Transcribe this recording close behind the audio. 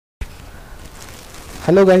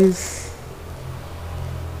Hello guys,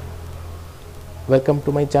 welcome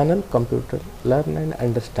to my channel Computer Learn and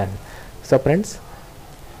Understand. So friends,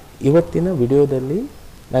 ಇವತ್ತಿನ ವಿಡಿಯೋದಲ್ಲಿ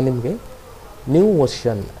ನಾನು ನಿಮಗೆ ನ್ಯೂ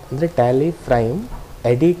ವರ್ಷನ್ ಅಂದರೆ ಟ್ಯಾಲಿ ಪ್ರೈಮ್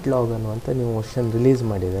ಎಡಿಟ್ ಲಾಗ್ ಅನ್ನುವಂಥ ನ್ಯೂ ವರ್ಷನ್ ರಿಲೀಸ್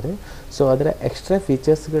ಮಾಡಿದ್ದಾರೆ. ಸೊ ಅದರ ಎಕ್ಸ್ಟ್ರಾ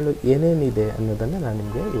ಫೀಚರ್ಸ್ಗಳು ಏನೇನಿದೆ ಅನ್ನೋದನ್ನು ನಾನು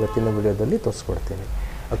ನಿಮಗೆ ಇವತ್ತಿನ ವಿಡಿಯೋದಲ್ಲಿ ತೋರಿಸ್ಕೊಡ್ತೀನಿ.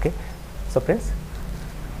 ಓಕೆ, ಸೊ ಫ್ರೆಂಡ್ಸ್,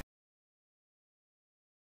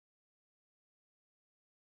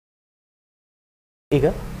 ಈಗ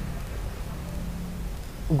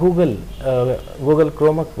ಗೂಗಲ್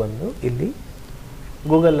ಕ್ರೋಮಕ್ಕೆ ಬಂದು ಇಲ್ಲಿ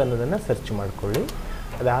ಗೂಗಲ್ ಅನ್ನೋದನ್ನು ಸರ್ಚ್ ಮಾಡಿಕೊಳ್ಳಿ.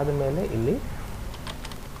 ಅದಾದ ಮೇಲೆ ಇಲ್ಲಿ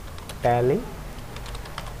ಟ್ಯಾಲಿ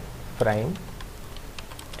ಪ್ರೈಮ್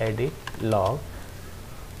ಎಡಿಟ್ ಲಾಗ್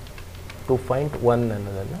 2.1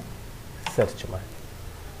 ಅನ್ನೋದನ್ನು ಸರ್ಚ್ ಮಾಡಿ.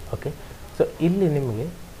 ಓಕೆ, ಸೊ ಇಲ್ಲಿ ನಿಮಗೆ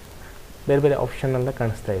ಬೇರೆ ಬೇರೆ ಆಪ್ಷನ್ ಎಲ್ಲ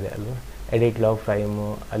ಕಾಣಿಸ್ತಾ ಇದೆ ಅಲ್ವಾ. ಎಡಿಟ್ ಲಾಗ್ ಪ್ರೈಮು,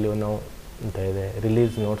 ಅಲ್ಲಿ ನಾವು ಅಂತ ಇದೆ,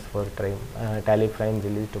 release notes for Tally prime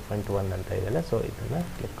release 2.1 ಅಂತ ಇದೆಯಲ್ಲ. ಸೊ ಇದನ್ನು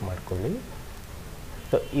ಕ್ಲಿಕ್ ಮಾಡ್ಕೊಳ್ಳಿ.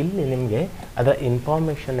 ಸೊ ಇಲ್ಲಿ ನಿಮಗೆ ಅದರ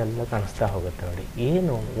ಇನ್ಫಾರ್ಮೇಷನ್ ಎಲ್ಲ ಕಾಣಿಸ್ತಾ ಹೋಗುತ್ತೆ ನೋಡಿ.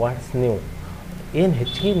 ಏನು ವಾಟ್ಸ್ ನ್ಯೂ, ಏನು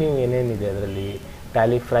ಹೆಚ್ಚಿಗೆ ನ್ಯೂ ಏನೇನಿದೆ ಅದರಲ್ಲಿ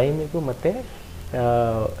ಟ್ಯಾಲಿ ಪ್ರೈಮಿಗೂ ಮತ್ತು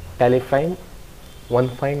ಟ್ಯಾಲಿ ಪ್ರೈಮ್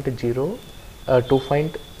 1.0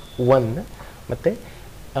 2.1 ಮತ್ತು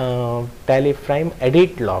ಟ್ಯಾಲಿ ಪ್ರೈಮ್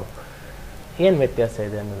ಎಡಿಟ್ ಲಾಗ್ ಏನು ವ್ಯತ್ಯಾಸ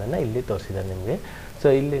ಇದೆ ಅನ್ನೋದನ್ನು ಇಲ್ಲಿ ತೋರಿಸಿದ್ದಾರೆ ನಿಮಗೆ. ಸೊ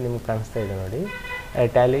ಇಲ್ಲಿ ನಿಮ್ಗೆ ಕಾಣಿಸ್ತಾ ಇದೆ ನೋಡಿ,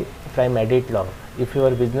 Tally prime edit log. If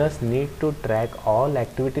your business need to track all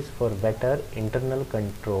activities for better internal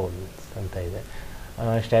controls ಅಂತ ಇದೆ.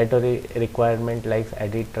 Statutory requirement likes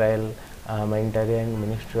edit trial maintain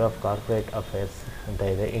ministry of corporate affairs ಅಂತ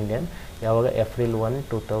ಇದೆ, ಇಂಡಿಯನ್. ಯಾವಾಗ April 1,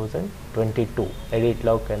 2022 edit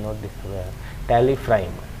log can not Discover. Tally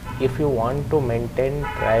prime, if you want to maintain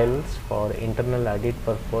trials for internal audit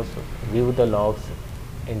purpose, view the logs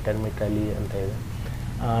intermittently ಅಂತ ಇದೆ.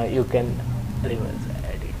 You can reverse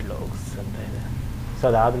edit logs ಅಂತ ಇದೆ. So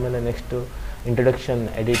ಅದಾದಮೇಲೆ next introduction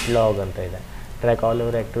edit log ಅಂತ ಇದೆ. Track all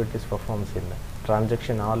your activities performs in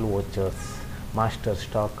transaction all vouchers, master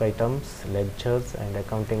stock items, ledgers and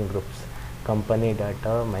accounting groups, company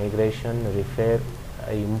data, migration, ರಿಫೇರ್,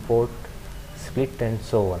 import, split and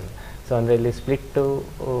so one. So ಅಂದರೆ ಇಲ್ಲಿ split,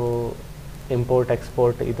 import,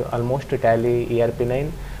 export ಇದು almost Tally ERP9,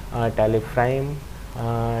 Tally prime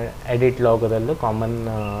edit ಲಾಗದಲ್ಲೂ common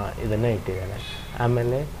ಇದನ್ನು ಇಟ್ಟಿದ್ದಾನೆ.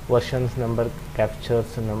 ಆಮೇಲೆ versions number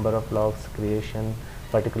captures number of logs, creation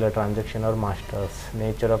particular transaction R masters,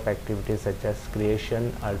 nature of activities such as creation,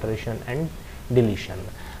 alteration and deletion.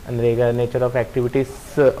 ಅಂದರೆ ಈಗ nature of activities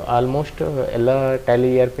almost ಎಲ್ಲ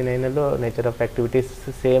Tally ERP9 nature of activities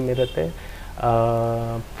same ಇರುತ್ತೆ.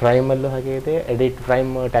 ಪ್ರೈಮಲ್ಲೂ ಹಾಗೆ ಇದೆ,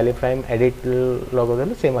 Tally prime edit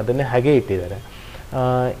ಲಾಗೋದಲ್ಲೂ same ಅದನ್ನೇ ಹಾಗೆ ಇಟ್ಟಿದ್ದಾರೆ.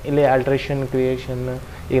 ಇಲ್ಲಿ ಆಲ್ಟ್ರೇಷನ್, ಕ್ರಿಯೇಷನ್,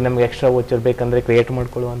 ಈಗ ನಮ್ಗೆ ಎಕ್ಸ್ಟ್ರಾ ವೋಚರ್ ಬೇಕಂದರೆ ಕ್ರಿಯೇಟ್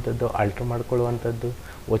ಮಾಡ್ಕೊಳ್ಳುವಂಥದ್ದು, ಆಲ್ಟ್ರ್ ಮಾಡ್ಕೊಳ್ಳುವಂಥದ್ದು,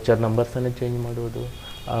 ವೋಚರ್ ನಂಬರ್ಸನ್ನು ಚೇಂಜ್ ಮಾಡುವುದು,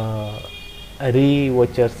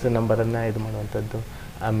 ವೋಚರ್ಸ್ ನಂಬರನ್ನು ಇದು ಮಾಡುವಂಥದ್ದು,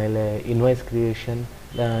 ಆಮೇಲೆ invoice creation,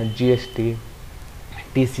 GST,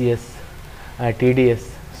 TCS, TDS.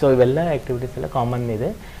 So ಇವೆಲ್ಲ ಆ್ಯಕ್ಟಿವಿಟೀಸ್ ಎಲ್ಲ ಕಾಮನ್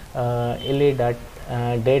ಇದೆ. ಇಲ್ಲಿ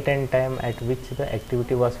date and time at which the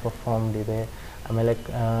activity was performed ಇದೆ. ಆಮೇಲೆ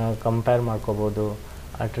ಕಂಪೇರ್ ಮಾಡ್ಕೋಬೋದು.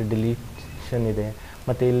 ಆಟ್ರ್ ಡಿಲೀಷನ್ ಇದೆ.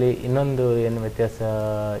 ಮತ್ತು ಇಲ್ಲಿ ಇನ್ನೊಂದು ಏನು ವ್ಯತ್ಯಾಸ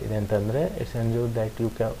ಇದೆ ಅಂತಂದರೆ, it's ensure that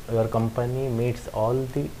your company meets all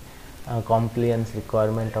the compliance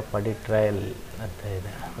requirement of audit trial ಅಂತ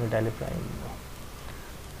ಇದೆ, Tally prime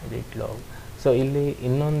edit log. So ಇಲ್ಲಿ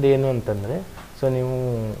ಇನ್ನೊಂದೇನು ಅಂತಂದರೆ, ಸೊ ನೀವು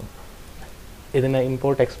ಇದನ್ನು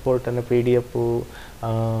import ಎಕ್ಸ್ಪೋರ್ಟನ್ನು PDF,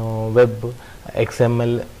 web,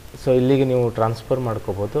 XML, so ಇಲ್ಲಿಗೆ ನೀವು ಟ್ರಾನ್ಸ್ಫರ್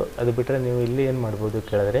ಮಾಡ್ಕೋಬೋದು. ಅದು ಬಿಟ್ಟರೆ ನೀವು ಇಲ್ಲಿ ಏನು ಮಾಡ್ಬೋದು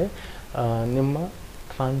ಕೇಳಿದ್ರೆ, ನಿಮ್ಮ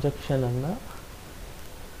ಟ್ರಾನ್ಸಾಕ್ಷನನ್ನು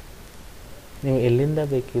ನೀವು ಎಲ್ಲಿಂದ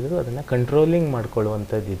ಬೇಕಿದ್ರೂ ಅದನ್ನು ಕಂಟ್ರೋಲಿಂಗ್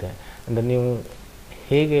ಮಾಡ್ಕೊಳ್ಳುವಂಥದ್ದಿದೆ. ಅಂದರೆ ನೀವು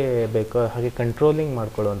ಹೇಗೆ ಬೇಕೋ ಹಾಗೆ ಕಂಟ್ರೋಲಿಂಗ್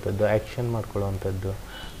ಮಾಡ್ಕೊಳ್ಳುವಂಥದ್ದು, ಆ್ಯಕ್ಷನ್ ಮಾಡ್ಕೊಳ್ಳುವಂಥದ್ದು.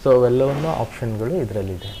 ಸೊ ಅವೆಲ್ಲವನ್ನು ಆಪ್ಷನ್ಗಳು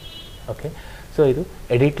ಇದರಲ್ಲಿದೆ. ಓಕೆ, ಸೊ ಇದು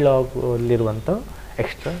ಎಡಿಟ್ ಲಾಗಲ್ಲಿರುವಂಥ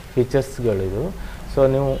ಎಕ್ಸ್ಟ್ರಾ ಫೀಚರ್ಸ್ಗಳಿದು. ಸೊ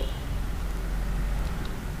ನೀವು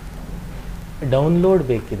ಡೌನ್ಲೋಡ್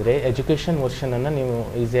ಬೇಕಿದ್ರೆ ಎಜುಕೇಷನ್ ವರ್ಷನನ್ನು ನೀವು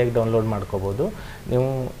ಈಸಿಯಾಗಿ ಡೌನ್ಲೋಡ್ ಮಾಡ್ಕೋಬೋದು ನೀವು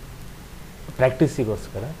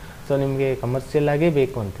ಪ್ರಾಕ್ಟೀಸಿಗೋಸ್ಕರ. ಸೊ ನಿಮಗೆ ಕಮರ್ಷಿಯಲ್ಲಾಗೇ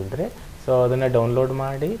ಬೇಕು ಅಂತಿದ್ರೆ ಸೊ ಅದನ್ನು ಡೌನ್ಲೋಡ್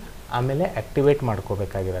ಮಾಡಿ ಆಮೇಲೆ ಆ್ಯಕ್ಟಿವೇಟ್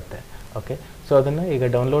ಮಾಡ್ಕೋಬೇಕಾಗಿರುತ್ತೆ. ಓಕೆ, ಸೊ ಅದನ್ನು ಈಗ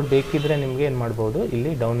ಡೌನ್ಲೋಡ್ ಬೇಕಿದ್ದರೆ ನಿಮಗೆ ಏನು ಮಾಡ್ಬೋದು,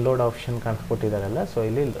 ಇಲ್ಲಿ ಡೌನ್ಲೋಡ್ ಆಪ್ಷನ್ ಕಾಣಿಸ್ಕೊಟ್ಟಿದ್ದಾರಲ್ಲ, ಸೊ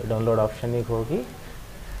ಇಲ್ಲಿ ಡೌನ್ಲೋಡ್ ಆಪ್ಷನಿಗೆ ಹೋಗಿ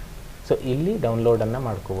ಸೊ ಇಲ್ಲಿ ಡೌನ್ಲೋಡನ್ನು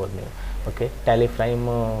ಮಾಡ್ಕೋಬೋದು ನೀವು. ಓಕೆ, ಟ್ಯಾಲಿ ಪ್ರೈಮ್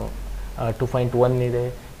 2.1 ಇದೆ,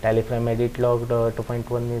 ಟ್ಯಾಲಿ ಪ್ರೈಮ್ ಎಡಿಟ್ ಲಾಗ್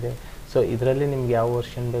 2.1 ಇದೆ. ಸೊ ಇದರಲ್ಲಿ ನಿಮ್ಗೆ ಯಾವ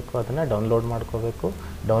ವರ್ಷನ್ ಬೇಕೋ ಅದನ್ನು ಡೌನ್ಲೋಡ್ ಮಾಡ್ಕೋಬೇಕು.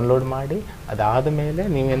 ಡೌನ್ಲೋಡ್ ಮಾಡಿ ಅದಾದ ಮೇಲೆ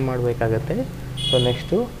ನೀವೇನು ಮಾಡಬೇಕಾಗತ್ತೆ, ಸೊ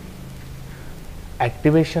ನೆಕ್ಸ್ಟು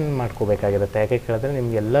ಆ್ಯಕ್ಟಿವೇಷನ್ ಮಾಡ್ಕೋಬೇಕಾಗಿರುತ್ತೆ. ಯಾಕೆ ಕೇಳಿದ್ರೆ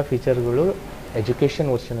ನಿಮ್ಗೆ ಎಲ್ಲ ಫೀಚರ್ಗಳು ಎಜುಕೇಷನ್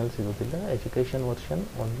ವರ್ಷನಲ್ಲಿ ಸಿಗೋದಿಲ್ಲ. ಎಜುಕೇಷನ್ ವರ್ಷನ್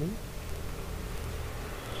ಓನ್ಲಿ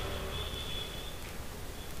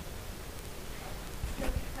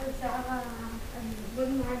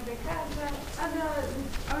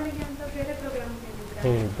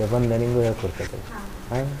ಹೇಳಿದ್ದೆ ಬಂದ ನಿಮಗೂ ಹೇಳ್ಕೊಡ್ತೈತೆ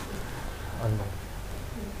ಹಾಂ ಒಂದು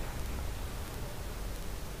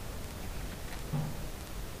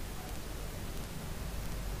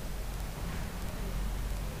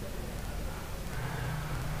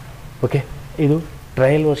ಓಕೆ. ಇದು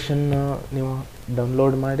ಟ್ರಯಲ್ ವರ್ಷನ್ ನೀವು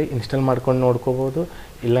ಡೌನ್ಲೋಡ್ ಮಾಡಿ ಇನ್ಸ್ಟಾಲ್ ಮಾಡ್ಕೊಂಡು ನೋಡ್ಕೋಬೋದು.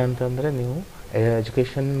 ಇಲ್ಲ ಅಂತಂದರೆ ನೀವು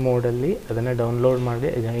ಎಜುಕೇಷನ್ ಮೋಡಲ್ಲಿ ಅದನ್ನು ಡೌನ್ಲೋಡ್ ಮಾಡಿ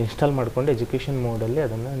ಇನ್ಸ್ಟಾಲ್ ಮಾಡ್ಕೊಂಡು ಎಜುಕೇಷನ್ ಮೋಡಲ್ಲಿ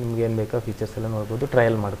ಅದನ್ನು ನಿಮ್ಗೆ ಏನು ಬೇಕೋ ಫೀಚರ್ಸ್ ಎಲ್ಲ ನೋಡ್ಬೋದು,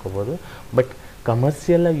 ಟ್ರಯಲ್ ಮಾಡ್ಕೋಬೋದು. But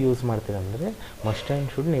ಕಮರ್ಷಿಯಲಾಗಿ use ಮಾಡ್ತೀರಂದರೆ must and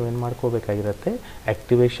should ನೀವೇನು ಮಾಡ್ಕೋಬೇಕಾಗಿರುತ್ತೆ,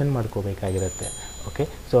 ಆ್ಯಕ್ಟಿವೇಷನ್ ಮಾಡ್ಕೋಬೇಕಾಗಿರುತ್ತೆ. ಓಕೆ,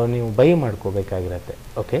 ಸೊ ನೀವು ಬೈ ಮಾಡ್ಕೋಬೇಕಾಗಿರುತ್ತೆ.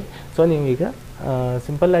 ಓಕೆ, ಸೊ ನೀವೀಗ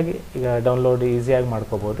ಸಿಂಪಲ್ಲಾಗಿ ಈಗ ಡೌನ್ಲೋಡ್ ಈಸಿಯಾಗಿ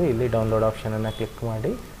ಮಾಡ್ಕೋಬೋದು. ಇಲ್ಲಿ ಡೌನ್ಲೋಡ್ ಆಪ್ಷನನ್ನು ಕ್ಲಿಕ್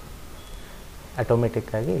ಮಾಡಿ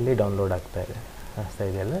ಆಟೋಮೆಟಿಕ್ಕಾಗಿ ಇಲ್ಲಿ ಡೌನ್ಲೋಡ್ ಆಗ್ತಾ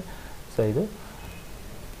ಇದೆಯಲ್ಲ. ಸೊ ಇದು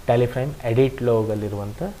ಟ್ಯಾಲಿ ಫ್ರೈಮ್ ಎಡಿಟ್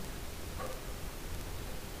ಲಾಗಲ್ಲಿರುವಂಥ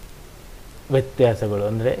ವ್ಯತ್ಯಾಸಗಳು,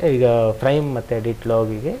 ಅಂದರೆ ಈಗ ಫ್ರೈಮ್ ಮತ್ತು ಎಡಿಟ್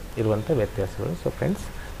ಲಾಗಿಗೆ ಇರುವಂಥ ವ್ಯತ್ಯಾಸಗಳು. ಸೊ ಫ್ರೆಂಡ್ಸ್,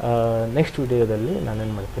 ನೆಕ್ಸ್ಟ್ ವಿಡಿಯೋದಲ್ಲಿ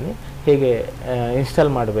ನಾನೇನು ಮಾಡ್ತೀನಿ, ಹೇಗೆ ಇನ್ಸ್ಟಾಲ್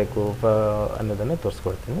ಮಾಡಬೇಕು ಅನ್ನೋದನ್ನು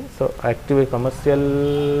ತೋರಿಸ್ಕೊಡ್ತೀನಿ. ಸೊ ಕಮರ್ಷಿಯಲ್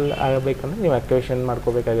ಆಗಬೇಕಂದ್ರೆ ನೀವು ಆ್ಯಕ್ಟಿವೇಷನ್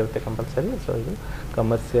ಮಾಡ್ಕೋಬೇಕಾಗಿರುತ್ತೆ ಕಂಪಲ್ಸರಿ. ಸೊ ಇದು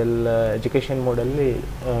ಕಮರ್ಷಿಯಲ್ ಎಜುಕೇಷನ್ ಮೋಡಲ್ಲಿ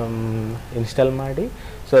ಇನ್ಸ್ಟಾಲ್ ಮಾಡಿ,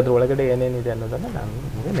 ಸೊ ಅದ್ರ ಒಳಗಡೆ ಏನೇನಿದೆ ಅನ್ನೋದನ್ನು ನಾನು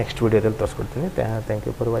ನಿಮಗೆ ನೆಕ್ಸ್ಟ್ ವಿಡಿಯೋದಲ್ಲಿ ತೋರಿಸ್ಕೊಡ್ತೀನಿ. Thank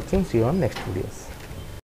you for watching. C you on next videos.